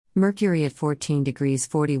Mercury at 14 degrees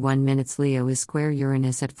 41 minutes Leo is square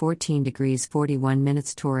Uranus at 14 degrees 41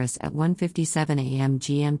 minutes Taurus at 1:57 a.m.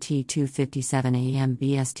 GMT 2:57 a.m.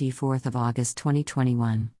 BST 4th of August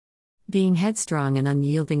 2021. Being headstrong and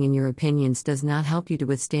unyielding in your opinions does not help you to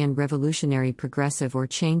withstand revolutionary, progressive, or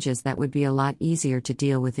changes that would be a lot easier to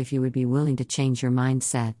deal with if you would be willing to change your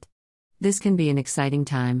mindset. This can be an exciting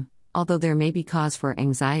time, although there may be cause for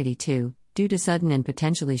anxiety too, due to sudden and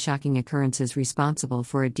potentially shocking occurrences responsible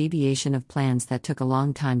for a deviation of plans that took a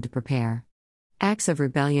long time to prepare. Acts of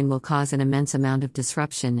rebellion will cause an immense amount of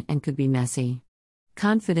disruption and could be messy.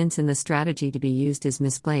 Confidence in the strategy to be used is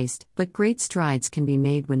misplaced, but great strides can be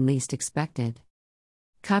made when least expected.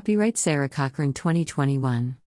 Copyright Sarah Cochran 2021.